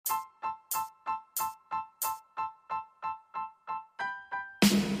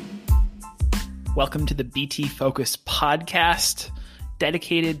Welcome to the BT Focus podcast,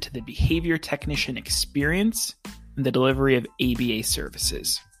 dedicated to the behavior technician experience and the delivery of ABA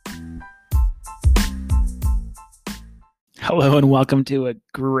services. Hello and welcome to a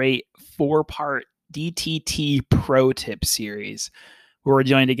great 4-part DTT Pro Tip series, where we're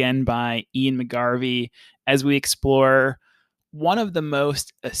joined again by Ian McGarvey as we explore one of the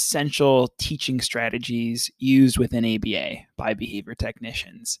most essential teaching strategies used within ABA by behavior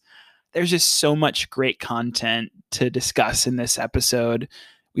technicians. There's just so much great content to discuss in this episode.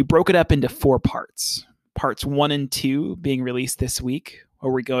 We broke it up into 4 parts. Parts 1 and 2 being released this week,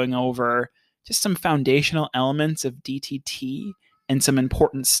 where we're going over just some foundational elements of DTT and some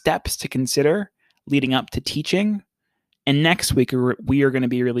important steps to consider leading up to teaching. And next week, we are going to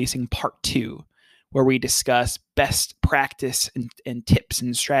be releasing part 2, where we discuss best practice and tips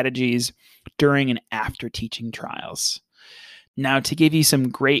and strategies during and after teaching trials. Now, to give you some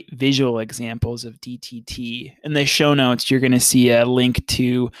great visual examples of DTT, in the show notes, you're going to see a link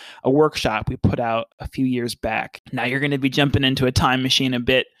to a workshop we put out a few years back. Now, you're going to be jumping into a time machine a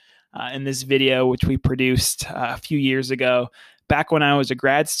bit in this video, which we produced a few years ago, back when I was a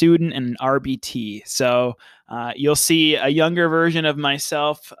grad student and an RBT. So you'll see a younger version of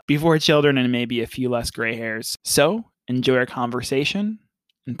myself before children and maybe a few less gray hairs. So enjoy our conversation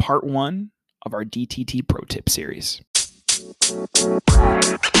in part 1 of our DTT Pro Tip series.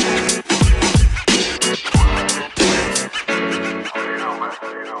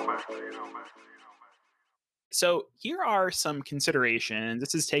 So here are some considerations.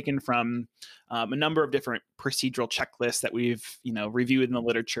 This is taken from a number of different procedural checklists that we've reviewed in the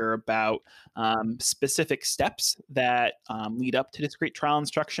literature about specific steps that lead up to discrete trial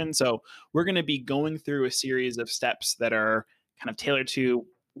instruction. So we're going to be going through a series of steps that are kind of tailored to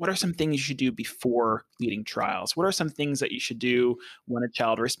what are some things you should do before leading trials? What are some things that you should do when a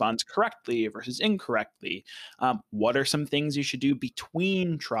child responds correctly versus incorrectly? What are some things you should do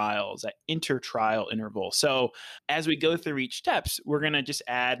between trials at inter-trial intervals? So as we go through each steps, we're going to just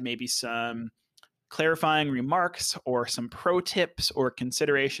add maybe some clarifying remarks or some pro tips or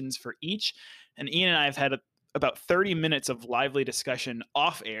considerations for each. And Ian and I have had about 30 minutes of lively discussion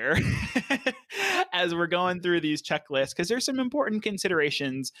off air as we're going through these checklists, because there's some important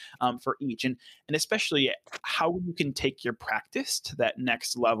considerations for each, and especially how you can take your practice to that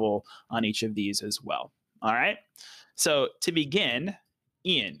next level on each of these as well. All right. So to begin,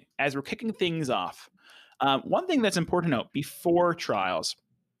 Ian, as we're kicking things off, one thing that's important to note before trials,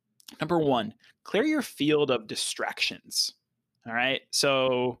 number 1, clear your field of distractions. All right.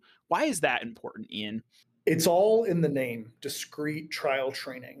 So why is that important, Ian? It's all in the name, discrete trial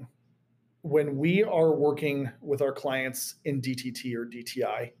training. When we are working with our clients in DTT or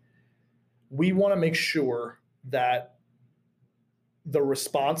DTI, we want to make sure that the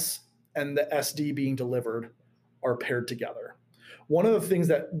response and the SD being delivered are paired together. One of the things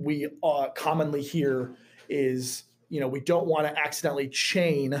that we commonly hear is, we don't want to accidentally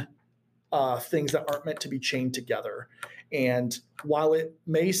chain things that aren't meant to be chained together. And while it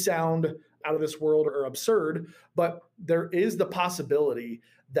may sound out of this world or absurd, but there is the possibility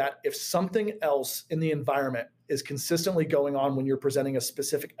that if something else in the environment is consistently going on when you're presenting a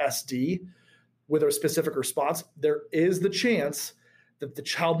specific SD with a specific response, there is the chance that the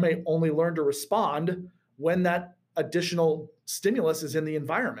child may only learn to respond when that additional stimulus is in the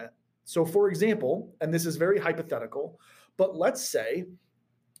environment. So for example, and this is very hypothetical, but let's say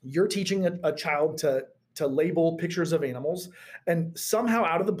you're teaching a child to label pictures of animals, and somehow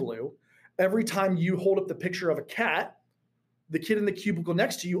out of the blue, every time you hold up the picture of a cat, the kid in the cubicle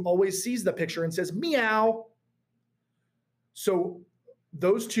next to you always sees the picture and says, meow. So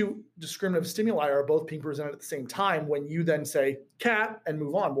those 2 discriminative stimuli are both being presented at the same time when you then say cat and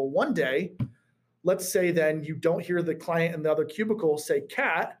move on. Well, one day, let's say then you don't hear the client in the other cubicle say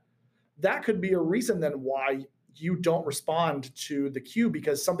cat. That could be a reason then why you don't respond to the cue,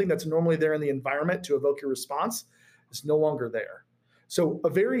 because something that's normally there in the environment to evoke your response is no longer there. So a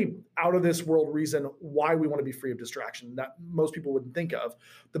very out of this world reason why we want to be free of distraction that most people wouldn't think of.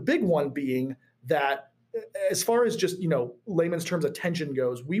 The big one being that as far as just, layman's terms attention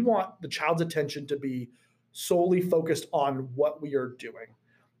goes, we want the child's attention to be solely focused on what we are doing.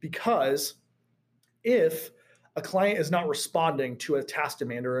 Because if a client is not responding to a task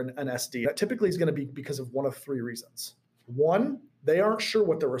demand or an SD, that typically is going to be because of one of 3 reasons. 1, they aren't sure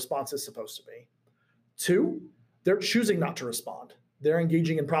what the response is supposed to be. 2, they're choosing not to respond. They're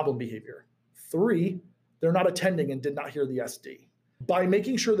engaging in problem behavior. 3, they're not attending and did not hear the SD. By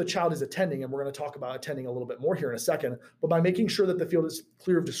making sure the child is attending, and we're going to talk about attending a little bit more here in a second, but by making sure that the field is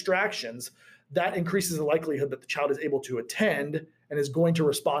clear of distractions, that increases the likelihood that the child is able to attend and is going to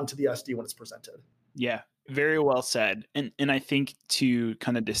respond to the SD when it's presented. Yeah, very well said. And I think to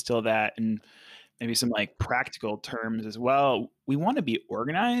kind of distill that and maybe some like practical terms as well, we want to be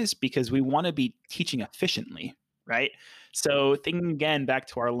organized because we want to be teaching efficiently, right? So thinking again back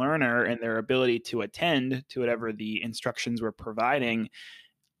to our learner and their ability to attend to whatever the instructions we're providing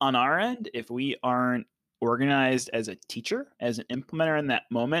on our end, if we aren't organized as a teacher, as an implementer in that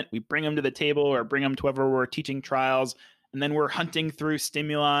moment, we bring them to the table or bring them to wherever we're teaching trials, and then we're hunting through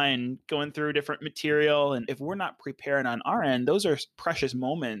stimuli and going through different material. And if we're not prepared on our end, those are precious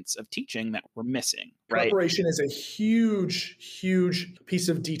moments of teaching that we're missing, right? Preparation is a huge, huge piece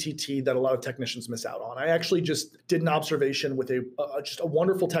of DTT that a lot of technicians miss out on. I actually just did an observation with just a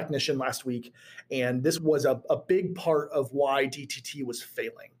wonderful technician last week, and this was a big part of why DTT was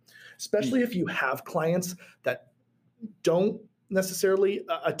failing, especially if you have clients that don't necessarily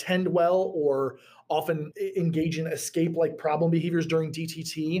attend well or often engage in escape-like problem behaviors during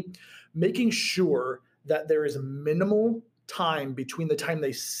DTT. Making sure that there is minimal time between the time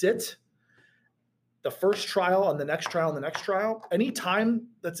they sit, the first trial and the next trial and the next trial. Any time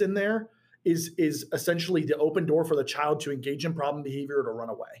that's in there is essentially the open door for the child to engage in problem behavior or to run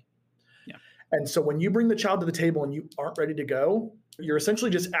away. Yeah. And so when you bring the child to the table and you aren't ready to go, you're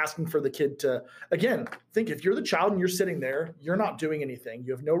essentially just asking for the kid to, again, think if you're the child and you're sitting there, you're not doing anything.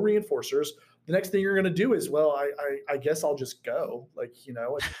 You have no reinforcers. The next thing you're going to do is, well, I guess I'll just go. Like, you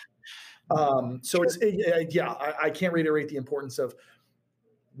know, so I can't reiterate the importance of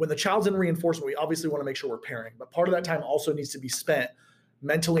when the child's in reinforcement, we obviously want to make sure we're pairing, but part of that time also needs to be spent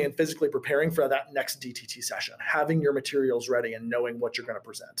mentally and physically preparing for that next DTT session, having your materials ready and knowing what you're going to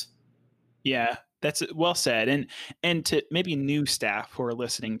present. Yeah, that's well said. And to maybe new staff who are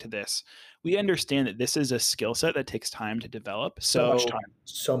listening to this, we understand that this is a skill set that takes time to develop. So much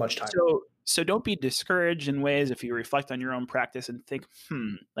time. So don't be discouraged in ways if you reflect on your own practice and think,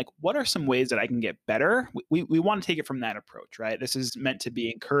 like what are some ways that I can get better? We want to take it from that approach, right? This is meant to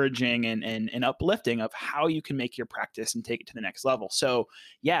be encouraging and uplifting of how you can make your practice and take it to the next level. So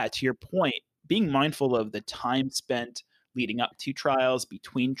yeah, to your point, being mindful of the time spent leading up to trials,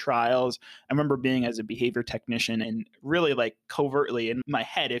 between trials. I remember being as a behavior technician and really like covertly in my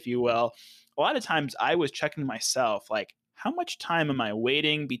head, if you will, a lot of times I was checking myself like, how much time am I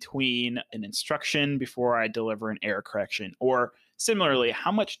waiting between an instruction before I deliver an error correction? Or similarly,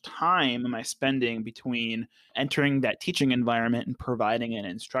 how much time am I spending between entering that teaching environment and providing an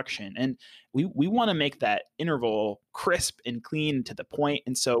instruction? And we want to make that interval crisp and clean to the point.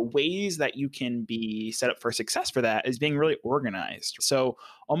 And so ways that you can be set up for success for that is being really organized. So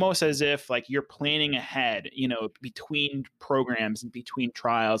almost as if like you're planning ahead, you know, between programs and between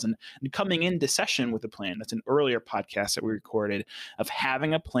trials and coming into session with a plan. That's an earlier podcast that we recorded of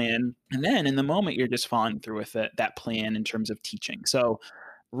having a plan. And then in the moment, you're just following through with that plan in terms of teaching. So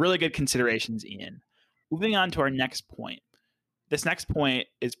really good considerations, Ian. Moving on to our next point. This next point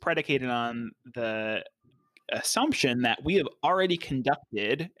is predicated on the assumption that we have already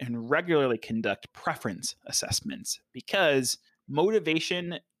conducted and regularly conduct preference assessments because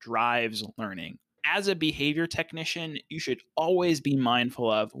motivation drives learning. As a behavior technician, you should always be mindful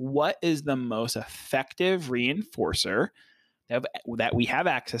of what is the most effective reinforcer that we have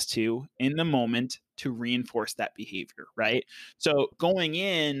access to in the moment to reinforce that behavior, right? So going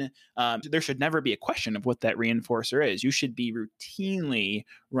in, there should never be a question of what that reinforcer is. You should be routinely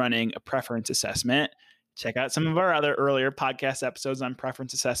running a preference assessment. Check out some of our other earlier podcast episodes on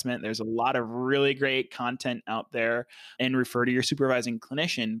preference assessment. There's a lot of really great content out there, and refer to your supervising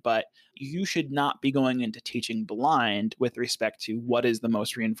clinician, but you should not be going into teaching blind with respect to what is the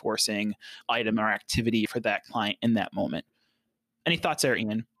most reinforcing item or activity for that client in that moment. Any thoughts there,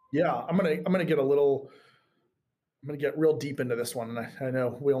 Ian? Yeah, I'm gonna get real deep into this one, and I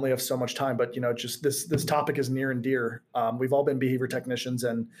know we only have so much time, but you know, just this topic is near and dear. We've all been behavior technicians,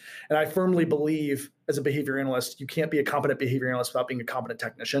 and I firmly believe as a behavior analyst, you can't be a competent behavior analyst without being a competent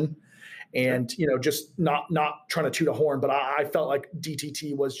technician. And you know, just not trying to toot a horn, but I felt like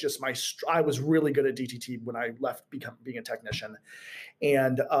DTT was just I was really good at DTT when I left being a technician,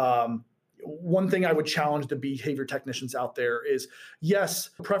 and one thing I would challenge the behavior technicians out there is,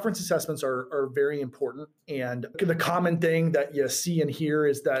 yes, preference assessments are very important. And the common thing that you see and hear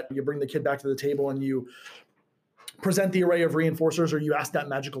is that you bring the kid back to the table and you present the array of reinforcers, or you ask that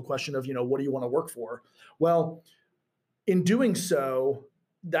magical question of, you know, what do you want to work for? Well, in doing so,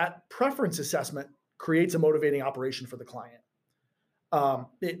 that preference assessment creates a motivating operation for the client.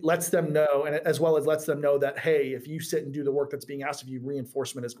 It lets them know, and as well as lets them know that, hey, if you sit and do the work that's being asked of you,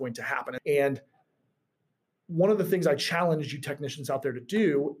 reinforcement is going to happen. And one of the things I challenge you technicians out there to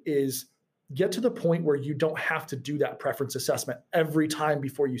do is get to the point where you don't have to do that preference assessment every time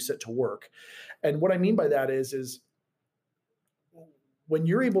before you sit to work. And what I mean by that is when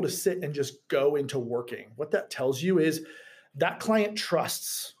you're able to sit and just go into working, what that tells you is that client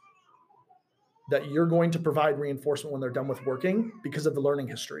trusts that you're going to provide reinforcement when they're done with working because of the learning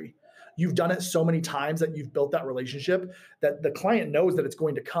history. You've done it so many times that you've built that relationship that the client knows that it's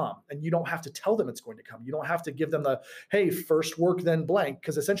going to come, and you don't have to tell them it's going to come. You don't have to give them the, hey, first work, then blank,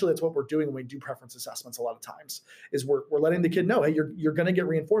 because essentially that's what we're doing when we do preference assessments a lot of times is we're letting the kid know, hey, you're going to get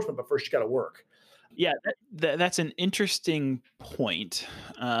reinforcement, but first you got to work. Yeah, that's an interesting point.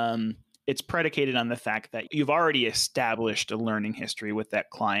 It's predicated on the fact that you've already established a learning history with that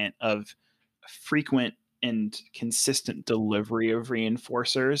client of frequent and consistent delivery of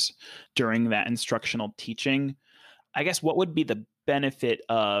reinforcers during that instructional teaching. I guess what would be the benefit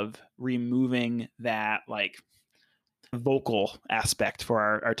of removing that like vocal aspect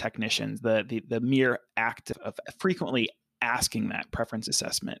for our technicians, the mere act of frequently asking that preference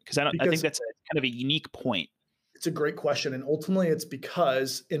assessment? Because I think that's kind of a unique point. It's a great question. And ultimately it's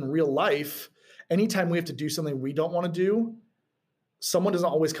because in real life, anytime we have to do something we don't want to do, someone doesn't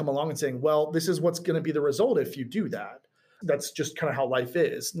always come along and saying, well, this is what's going to be the result if you do that. That's just kind of how life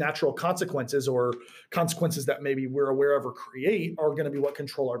is. Natural consequences or consequences that maybe we're aware of or create are going to be what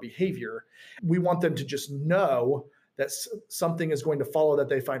control our behavior. We want them to just know that something is going to follow that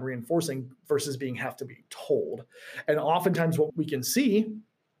they find reinforcing versus have to be told. And oftentimes what we can see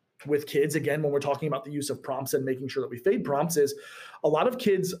with kids, again, when we're talking about the use of prompts and making sure that we fade prompts, is a lot of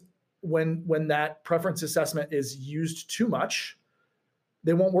kids, when that preference assessment is used too much,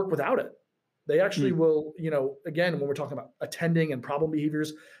 they won't work without it. They actually will, again, when we're talking about attending and problem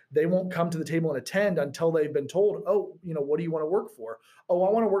behaviors, they won't come to the table and attend until they've been told, oh, what do you want to work for? Oh,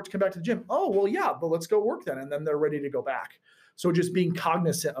 I want to work to come back to the gym. Oh, well, yeah, but let's go work then. And then they're ready to go back. So just being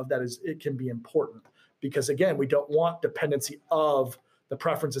cognizant of that it can be important because, again, we don't want dependency of the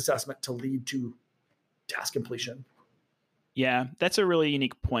preference assessment to lead to task completion. Yeah, that's a really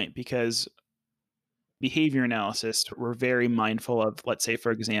unique point because behavior analysis, we're very mindful of, let's say,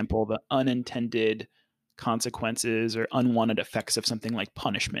 for example, the unintended consequences or unwanted effects of something like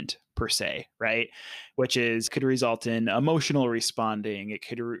punishment per se, right? Which could result in emotional responding. It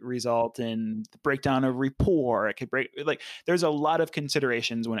could result in the breakdown of rapport. It could there's a lot of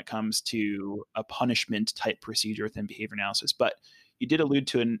considerations when it comes to a punishment type procedure within behavior analysis. But you did allude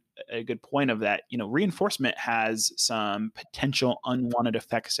to a good point of that. Reinforcement has some potential unwanted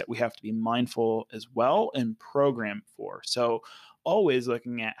effects that we have to be mindful as well and program for. So always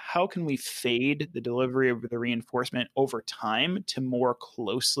looking at how can we fade the delivery of the reinforcement over time to more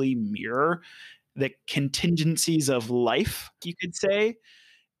closely mirror the contingencies of life, you could say,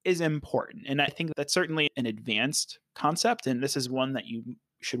 is important. And I think that's certainly an advanced concept. And this is one that you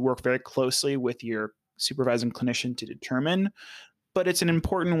should work very closely with your supervising clinician to determine. But it's an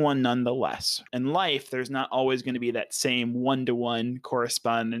important one nonetheless. In life, there's not always going to be that same one-to-one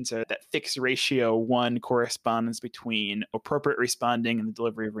correspondence or that fixed ratio one correspondence between appropriate responding and the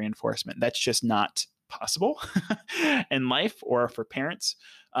delivery of reinforcement. That's just not possible in life or for parents.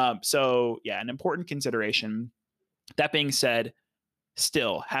 So yeah, an important consideration. That being said,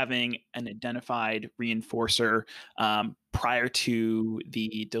 still having an identified reinforcer prior to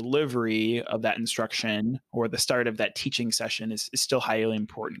the delivery of that instruction or the start of that teaching session is still highly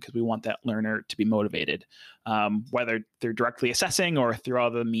important because we want that learner to be motivated, whether they're directly assessing or through all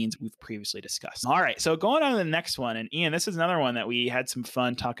the means we've previously discussed. All right, so going on to the next one, and Ian, this is another one that we had some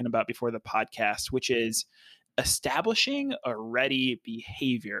fun talking about before the podcast, which is establishing a ready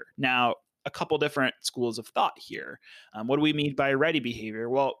behavior. Now, a couple different schools of thought here. What do we mean by ready behavior?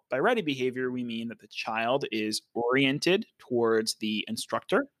 Well, by ready behavior, we mean that the child is oriented towards the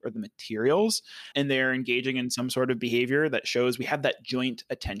instructor or the materials, and they're engaging in some sort of behavior that shows we have that joint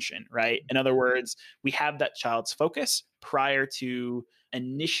attention, right? In other words, we have that child's focus prior to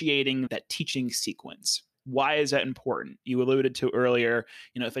initiating that teaching sequence. Why is that important? You alluded to earlier,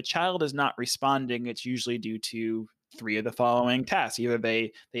 if a child is not responding, it's usually due to three of the following tasks. Either they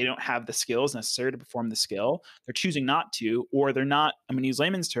don't have the skills necessary to perform the skill, they're choosing not to, or they're not, I'm going to use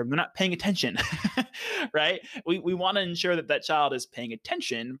layman's term, they're not paying attention, right? We want to ensure that child is paying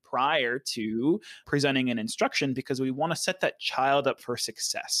attention prior to presenting an instruction because we want to set that child up for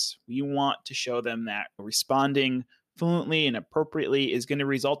success. We want to show them that responding fluently and appropriately is going to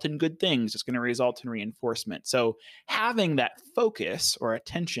result in good things. It's going to result in reinforcement. So having that focus or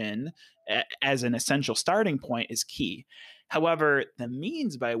attention as an essential starting point is key. However, the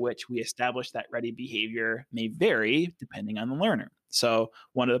means by which we establish that ready behavior may vary depending on the learner. So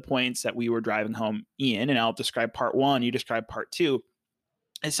one of the points that we were driving home, Ian, and I'll describe part one, you describe part two,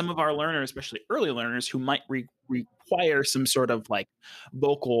 as some of our learners, especially early learners who might require some sort of like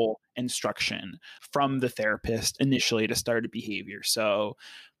vocal instruction from the therapist initially to start a behavior. So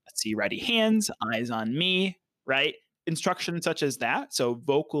let's see, ready hands, eyes on me, right? Instruction such as that. So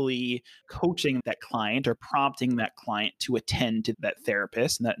vocally coaching that client or prompting that client to attend to that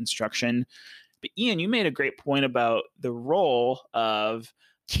therapist and that instruction. But Ian, you made a great point about the role of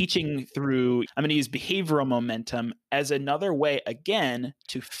teaching through, I'm going to use behavioral momentum as another way, again,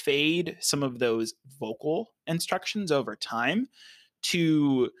 to fade some of those vocal instructions over time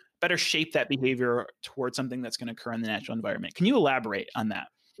to better shape that behavior towards something that's going to occur in the natural environment. Can you elaborate on that?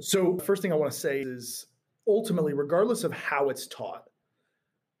 So first thing I want to say is ultimately, regardless of how it's taught,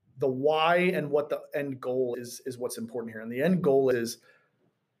 the why and what the end goal is what's important here. And the end goal is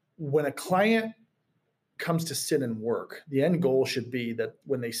when a client comes to sit and work, the end goal should be that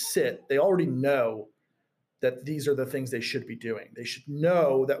when they sit, they already know that these are the things they should be doing. They should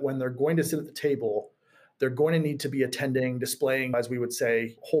know that when they're going to sit at the table, they're going to need to be attending, displaying, as we would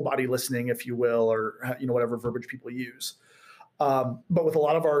say, whole body listening, if you will, or whatever verbiage people use. But with a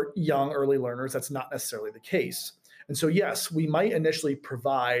lot of our young early learners, that's not necessarily the case. And so, yes, we might initially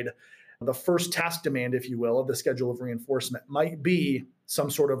provide the first task demand, if you will, of the schedule of reinforcement might be some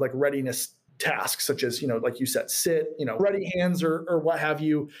sort of like readiness task, such as, like you said, sit, ready hands or what have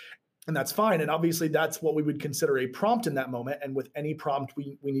you. And that's fine. And obviously that's what we would consider a prompt in that moment. And with any prompt,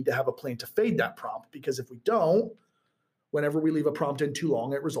 we need to have a plan to fade that prompt, because if we don't, whenever we leave a prompt in too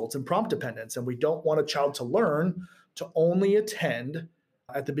long, it results in prompt dependence. And we don't want a child to learn to only attend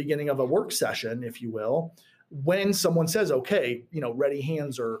at the beginning of a work session, if you will, when someone says, okay, ready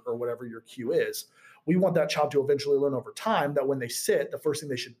hands or whatever your cue is. We want that child to eventually learn over time that when they sit, the first thing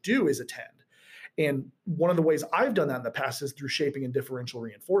they should do is attend. And one of the ways I've done that in the past is through shaping and differential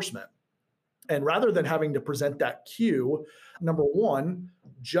reinforcement. And rather than having to present that cue, number one,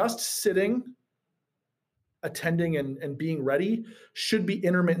 just sitting, attending, and being ready should be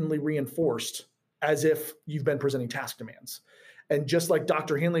intermittently reinforced as if you've been presenting task demands. And just like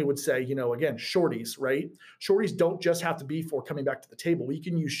Dr. Hanley would say, again, shorties, right? Shorties don't just have to be for coming back to the table. We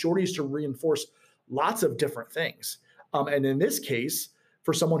can use shorties to reinforce lots of different things. And in this case,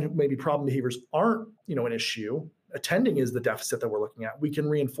 for someone who maybe problem behaviors aren't, an issue, attending is the deficit that we're looking at. We can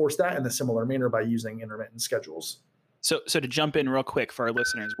reinforce that in a similar manner by using intermittent schedules. So to jump in real quick for our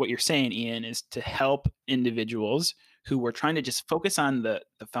listeners, what you're saying, Ian, is to help individuals who were trying to just focus on the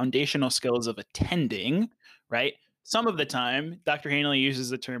foundational skills of attending, right? Some of the time, Dr. Hanley uses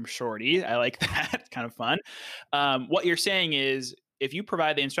the term shorty. I like that. It's kind of fun. What you're saying is if you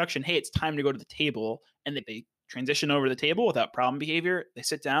provide the instruction, hey, it's time to go to the table, and they transition over to the table without problem behavior, they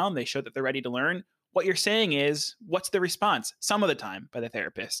sit down, they show that they're ready to learn. What you're saying is, what's the response? Some of the time by the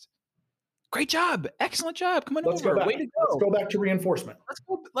therapist. Great job. Excellent job. Come on over. Way to go. Let's go back to reinforcement.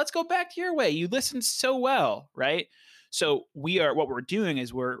 Let's go back to your way. You listened so well, right? So what we're doing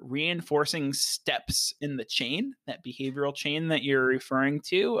is we're reinforcing steps in the chain, that behavioral chain that you're referring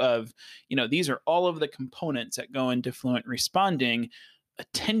to of, these are all of the components that go into fluent responding.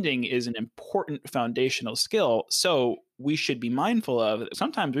 Attending is an important foundational skill. So we should be mindful of,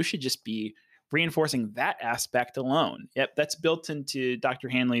 sometimes we should just be reinforcing that aspect alone. Yep, that's built into Dr.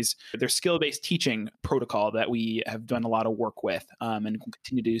 Hanley's, their skill-based teaching protocol that we have done a lot of work with and will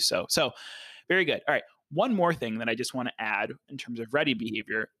continue to do so. So very good. All right. One more thing that I just want to add in terms of ready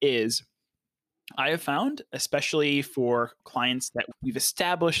behavior is I have found, especially for clients that we've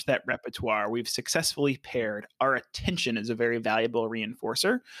established that repertoire, we've successfully paired, our attention is a very valuable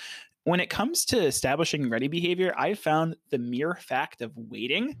reinforcer. When it comes to establishing ready behavior, I found the mere fact of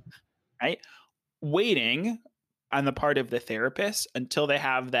waiting, right? Waiting on the part of the therapist until they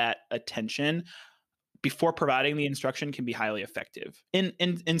have that attention before providing the instruction can be highly effective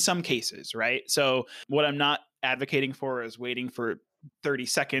in some cases, right? So what I'm not advocating for is waiting for 30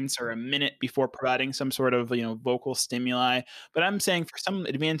 seconds or a minute before providing some sort of, vocal stimuli. But I'm saying for some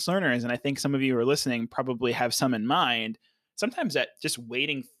advanced learners, and I think some of you who are listening probably have some in mind, sometimes that just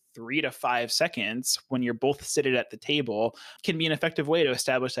waiting 3 to 5 seconds when you're both seated at the table can be an effective way to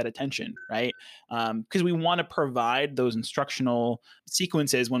establish that attention, right? Because we want to provide those instructional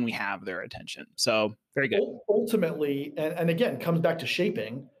sequences when we have their attention. So very good. Ultimately, and again, comes back to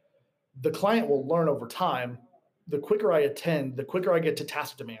shaping, the client will learn over time. The quicker I attend, the quicker I get to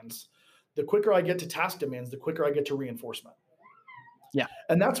task demands. The quicker I get to task demands, the quicker I get to reinforcement. Yeah.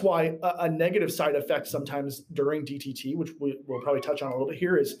 And that's why a negative side effect sometimes during DTT, which we'll probably touch on a little bit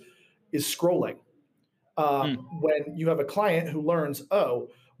here, is scrolling. When you have a client who learns,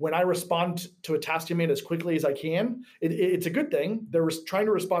 when I respond to a task you made as quickly as I can, it's a good thing. They're trying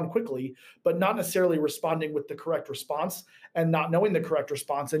to respond quickly, but not necessarily responding with the correct response and not knowing the correct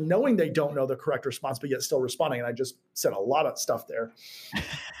response and knowing they don't know the correct response, but yet still responding. And I just said a lot of stuff there.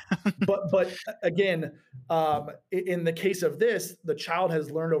 but again, in the case of this, the child has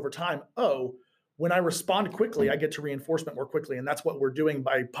learned over time, when I respond quickly, I get to reinforcement more quickly. And that's what we're doing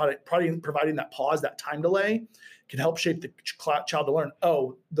by providing that pause, that time delay can help shape the child to learn,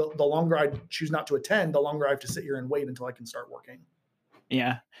 the longer I choose not to attend, the longer I have to sit here and wait until I can start working.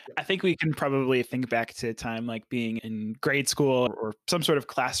 Yeah. I think we can probably think back to a time like being in grade school or some sort of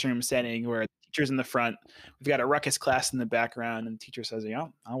classroom setting where the teacher's in the front, we've got a ruckus class in the background, and the teacher says,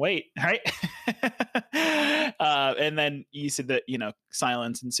 I'll wait. Right. And then you said that,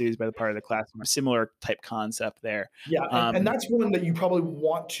 silence ensues by the part of the classroom, a similar type concept there. Yeah. And that's one that you probably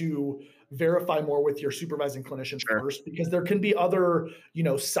want to verify more with your supervising clinicians first, because there can be other,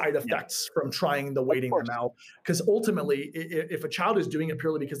 side effects from trying the waiting them out. Because ultimately, if a child is doing it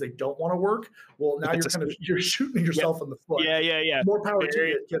purely because they don't want to work, well, now you're shooting yourself in the foot. Yeah. More power to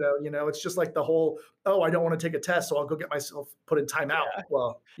you, kiddo. It's just like the whole, I don't want to take a test, so I'll go get myself put in timeout. Yeah.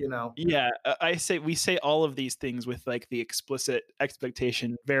 Well, Yeah, we say all of these things with like the explicit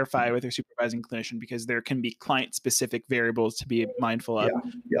expectation, verify with your supervising clinician, because there can be client-specific variables to be mindful of.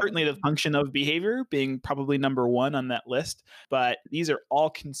 Yeah. Certainly the function of behavior being probably number one on that list, but these are all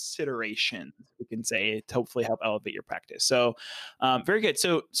considerations, we can say, to hopefully help elevate your practice. So very good.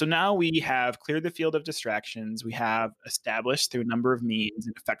 So now we have cleared the field of distractions. We have established through a number of means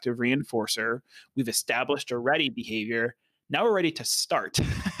an effective reinforcer. We've established a ready behavior. Now we're ready to start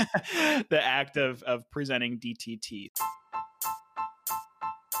the act of presenting DTT.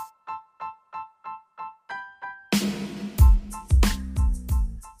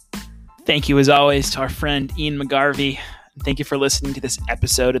 Thank you, as always, to our friend Ian McGarvey. Thank you for listening to this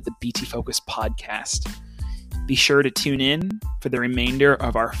episode of the BT Focus podcast. Be sure to tune in for the remainder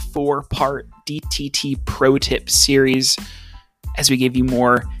of our 4-part DTT Pro Tip series as we give you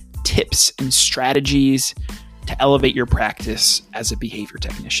more tips and strategies to elevate your practice as a behavior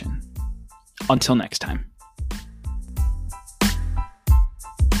technician. Until next time.